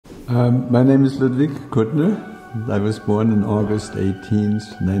My name is Ludwig Kuttner. I was born on August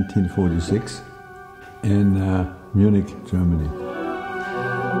 18th, 1946 in Munich, Germany.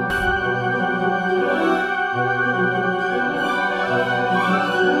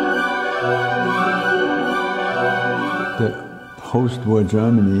 The post-war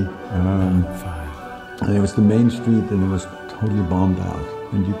Germany, it was the main street and it was totally bombed out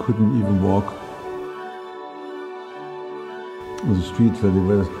and you couldn't even walk. It was a street where there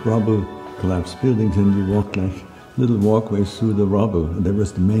were rubble, collapsed buildings, and you walked like little walkways through the rubble. And there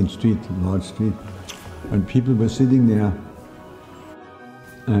was the main street, a large street. And people were sitting there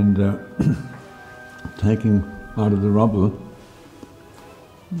and taking out of the rubble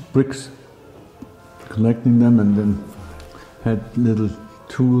bricks, collecting them, and then had little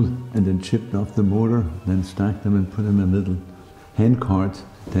tool and then chipped off the mortar, then stacked them and put them in little hand carts,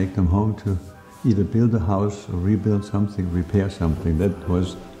 take them home to either build a house or rebuild something, repair something. That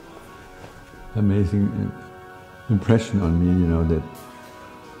was amazing impression on me, you know, that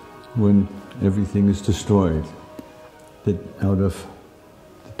when everything is destroyed, that out of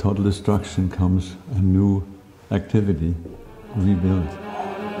the total destruction comes a new activity, rebuild.